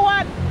 And you know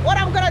what? What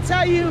I'm gonna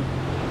tell you,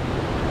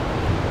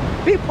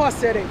 be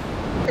positive.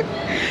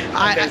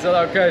 Okay, so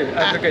okay,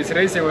 Africa is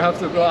racing, we have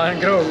to go and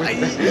grow.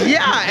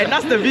 Yeah, and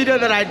that's the video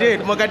that I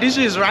did.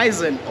 Mogadishu is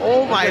rising.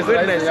 Oh my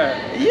goodness.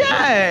 Rising,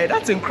 yeah,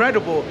 that's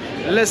incredible.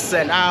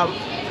 Listen,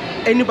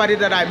 anybody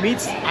that I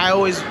meet, I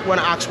always want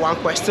to ask one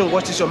question.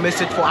 What is your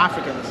message for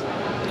Africans?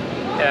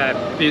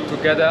 Be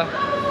together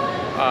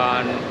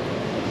and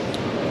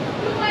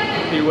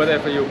be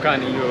whatever you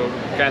can in your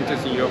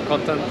countries, in your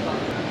continent.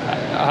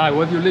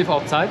 When you live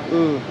outside,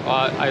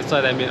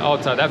 outside, I mean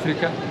outside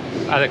Africa,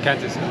 other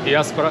countries,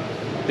 diaspora,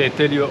 they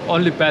tell you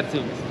only bad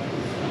things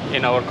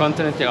in our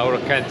continent, in our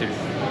country.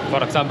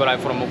 For example, I'm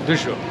from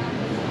Mogadishu.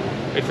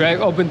 If I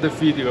open the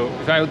video,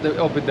 if I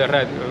open the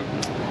radio,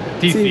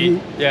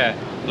 TV, yeah,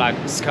 like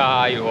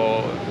Sky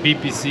or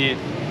BBC,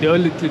 they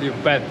only tell you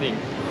bad things.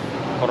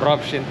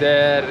 Corruption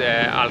there,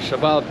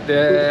 Al-Shabaab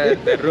there,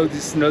 the road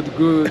is not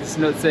good, it's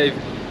not safe,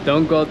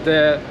 don't go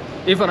there.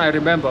 Even I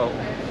remember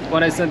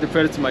when I sent the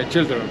first to my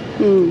children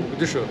to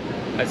Mogadishu,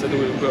 I said,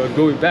 we're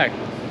going back.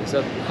 They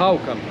said, how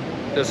come?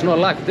 There's no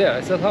life there.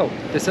 I said, how?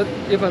 They said,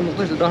 even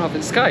Mogadishu don't have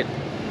a sky.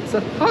 I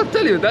said, how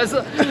tell you? That's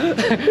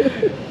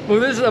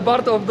Mogadishu is a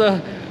part of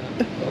the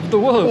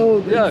world.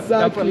 Oh, yeah, exactly.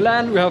 we have a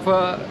land, we have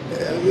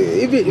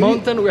a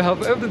mountain, we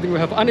have everything, we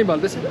have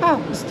animals. They said,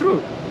 it's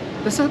true.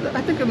 They said,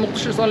 I think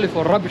Mogadishu is only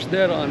for rubbish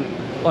there and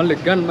only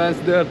gunmen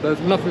there. There's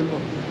nothing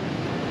more.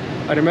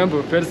 I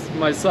remember first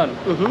my son,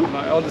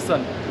 my oldest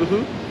son,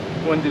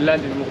 when they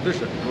landed in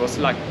Mogadishu, it was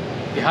like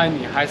behind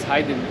me,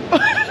 hiding me.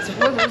 I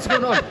said, what's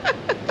going on?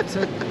 I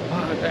said,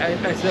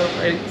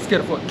 I'm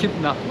scared for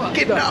kidnap.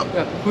 Kidnap?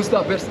 Yeah. Who's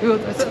that person?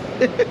 I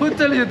said, who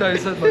tell you that?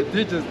 He said, my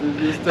teachers,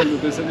 they used to tell you,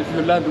 they said, if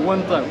you land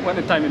one time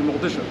in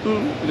Mogadishu,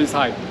 please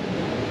hide.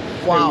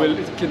 Wow. They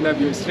will kidnap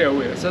you straight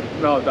away. I said,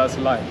 no, that's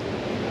a lie.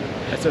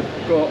 I said,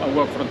 go and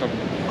walk in front of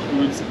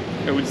me.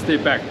 I will stay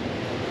back.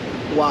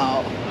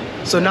 Wow.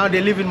 So now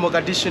they live in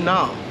Mogadishu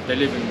now? They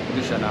live in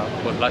Mogadishu now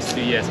for the last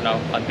 2 years now,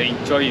 and they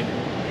enjoy it.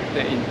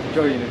 They're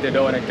enjoying it. They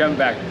don't want to come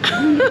back.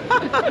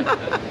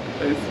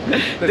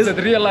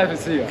 The real life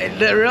is here.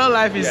 The real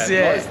life is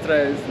here. No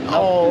stress.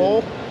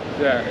 Oh.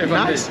 Yeah, even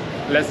nice.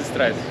 Less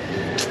stress.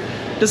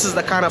 This is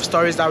the kind of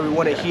stories that we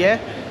want to hear,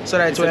 so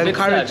that to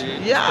encourage.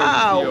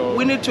 Yeah,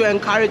 we need to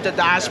encourage the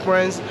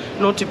diasporans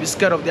not to be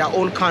scared of their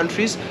own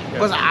countries,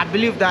 because I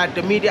believe that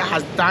the media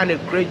has done a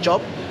great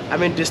job. I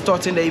mean,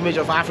 distorting the image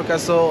of Africa.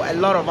 So a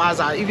lot of us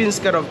are even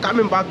scared of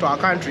coming back to our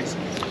countries.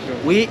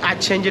 We are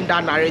changing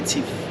that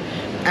narrative.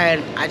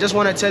 And I just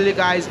want to tell you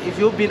guys, if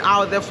you've been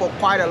out there for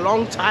quite a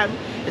long time,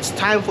 it's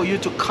time for you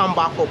to come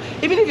back home.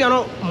 Even if you're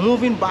not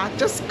moving back,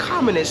 just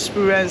come and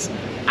experience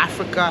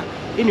Africa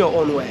in your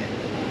own way.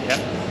 Yeah,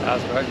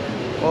 that's right.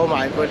 Oh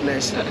my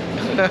goodness.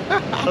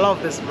 I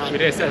love this man.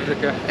 It is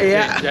Africa.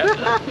 Yeah.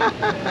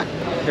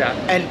 Yeah.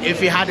 And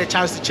if you had a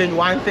chance to change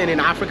one thing in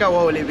Africa,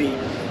 what would it be?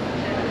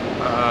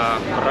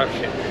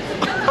 Corruption.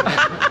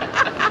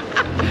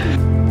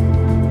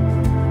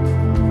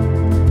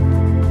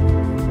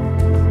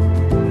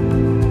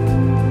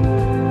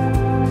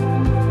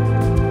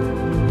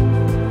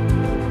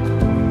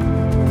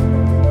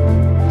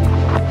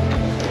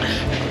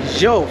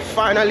 Yo,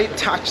 finally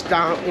touched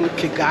down in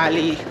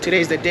Kigali.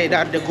 Today is the day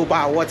that the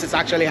Guba Awards is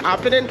actually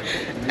happening.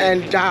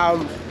 And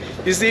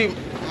you see,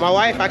 my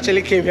wife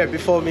actually came here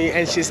before me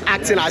and she's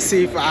acting as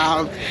if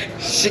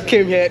she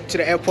came here to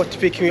the airport to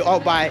pick me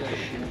up by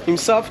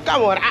himself.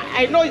 Come on,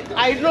 I know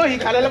he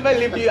can never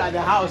leave you at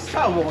the house.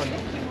 Come on.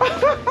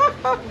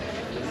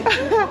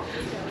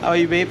 How are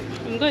you, babe?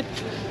 I'm good.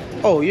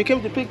 Oh, you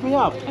came to pick me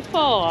up?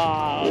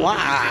 Oh.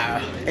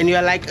 Wow. And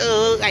you're like,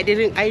 oh, I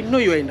know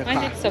you were in the car.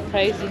 Why did it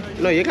surprise you?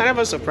 No, you can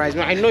never surprise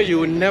me. I know you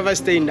will never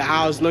stay in the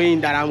house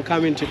knowing that I'm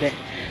coming today.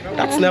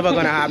 That's never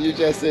gonna happen. You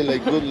just say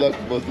like, good luck,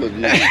 both of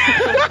you.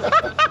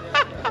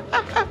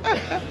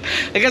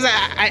 Because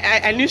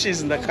I knew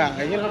she's in the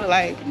car, you know,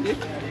 like,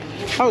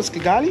 how's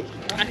Kigali?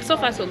 So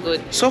far, so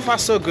good. So far,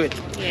 so good.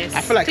 Yes.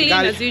 I feel like clean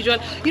Kigali, as usual.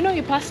 You know,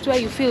 you passed where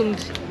you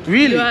filmed.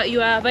 Really?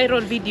 Your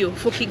viral video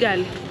for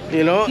Kigali.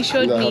 You know? He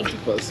showed me.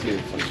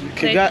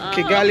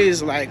 Kigali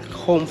is like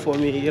home for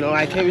me, you know.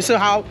 I came, you see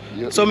how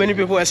so many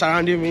people are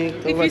surrounding me.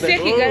 If you say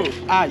Kigali.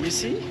 Ah, you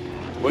see?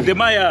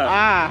 WODEMAYA.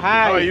 Ah,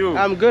 hi. How are you?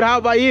 I'm good. How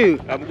about you?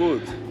 I'm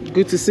good.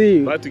 Good to see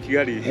you. Back to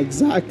Kigali.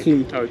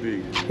 Exactly. How are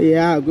you doing?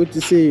 Yeah, good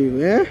to see you.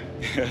 Yeah?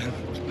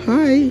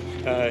 Hi.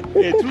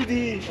 Hey,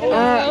 Trudy.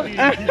 Hello.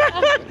 Hi.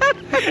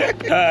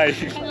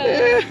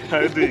 Hello. How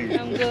are you doing?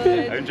 I'm good.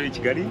 Are you enjoying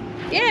Kigali?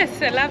 Yes,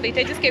 I love it.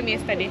 I just came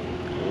yesterday.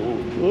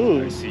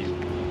 Oh, I see.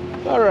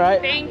 All right.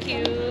 Thank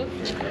you.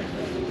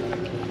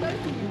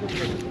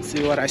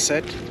 See what I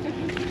said?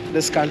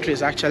 This country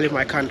is actually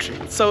my country.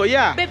 So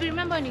yeah. Babe,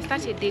 remember when you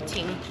started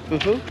dating?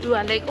 You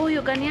were like, oh,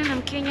 you're Ghanaian,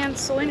 I'm Kenyan,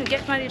 so when you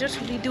get married, what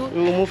should we do?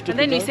 We'll move to and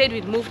then Kigali. we said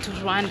we'd move to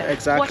Rwanda.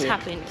 Exactly. What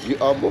happened? You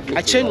are moving.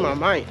 I changed my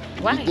mind.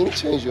 Why? You didn't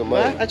change your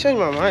mind. I changed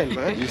my mind,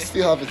 man. You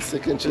still have a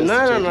second chance.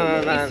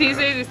 No. He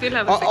says you still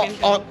have a second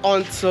chance.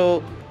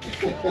 Until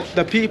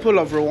the people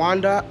of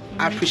Rwanda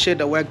appreciate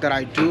the work that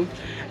I do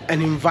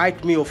and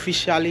invite me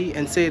officially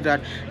and say that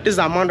this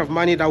amount of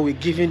money that we're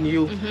giving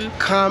you,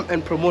 come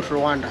and promote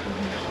Rwanda.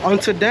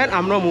 Until then,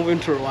 I'm not moving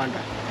to Rwanda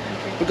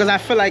because I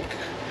feel like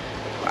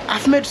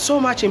I've made so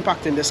much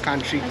impact in this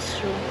country. That's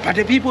true. But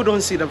the people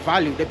don't see the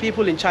value. The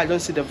people in charge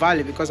don't see the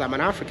value because I'm an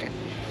African.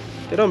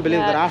 They don't believe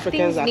that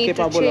Africans are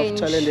capable of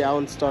telling their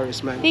own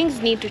stories, man. Things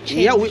need to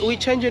change. Yeah, we're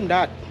changing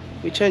that.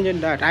 We're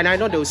changing that. And I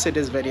know they will see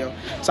this video.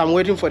 So I'm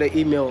waiting for the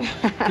email.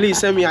 Please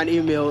send me an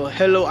email.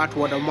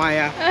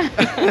 hello@WODEMAYA.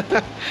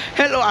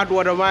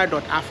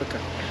 hello@WODEMAYA.Africa.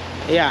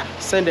 Yeah,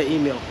 send the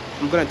email.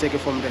 I'm going to take it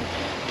from there.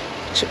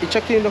 You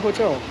checked in the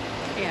hotel?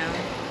 Yeah.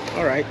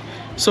 All right.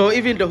 So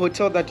even the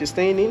hotel that you're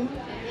staying in,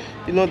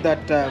 you know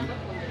that the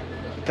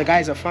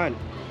guys are fun.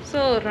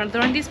 So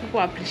Rwandese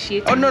people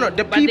appreciate Oh, no, you,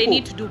 the but they people-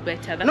 need to do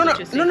better. That's what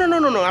you're saying.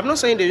 No. I'm not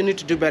saying they need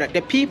to do better.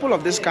 The people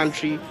of this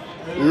country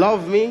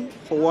love me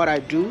for what I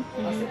do,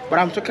 but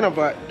I'm talking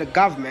about the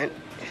government.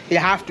 You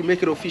have to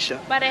make it official.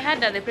 But I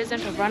heard that the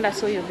president of Rwanda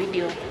saw your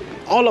video.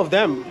 All of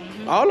them,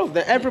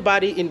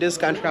 everybody in this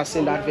country has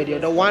seen that video.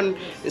 The one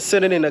is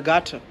sitting in the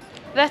gutter.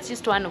 That's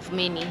just one of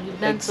many. You've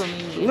done so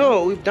many.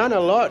 No, we've done a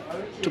lot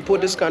to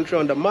put this country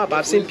on the map.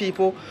 I've seen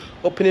people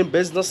opening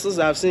businesses.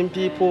 I've seen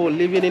people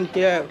living in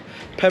here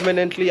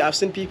permanently. I've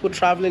seen people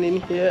traveling in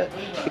here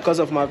because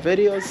of my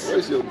videos.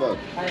 Where's your bag?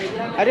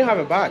 I didn't have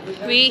a bag.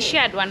 We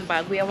shared one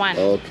bag. We are one.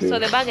 Okay. So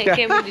the bag I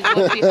came with is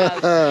what we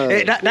have.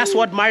 Hey, that's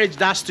what marriage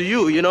does to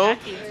you, you know?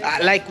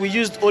 Like we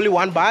used only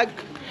one bag.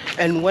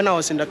 And when I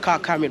was in the car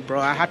coming, bro,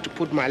 I had to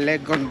put my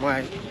leg on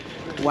my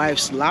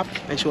wife's lap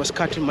and she was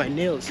cutting my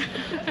nails.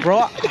 Bro,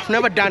 I've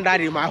never done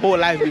that in my whole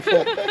life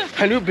before.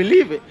 Can you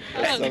believe it?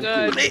 Oh,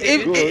 God.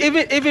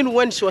 Even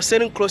when she was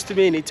sitting close to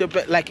me in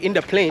Ethiopia, like in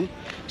the plane,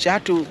 she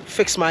had to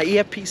fix my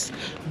earpiece.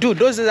 Dude,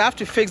 those days I have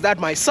to fix that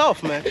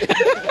myself, man.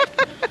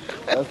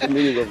 That's the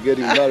meaning of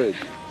getting married.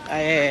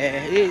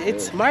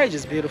 Marriage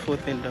is a beautiful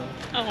thing, though.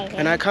 Oh.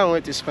 And I can't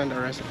wait to spend the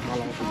rest of my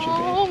life with you, babe.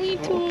 Oh, me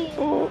too.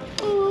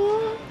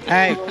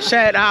 Hey,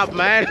 shut up,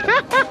 man.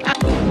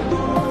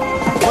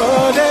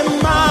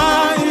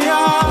 WODEMAYA,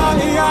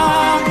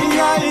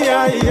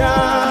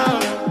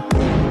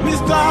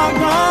 Mr.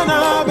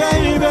 Ghana.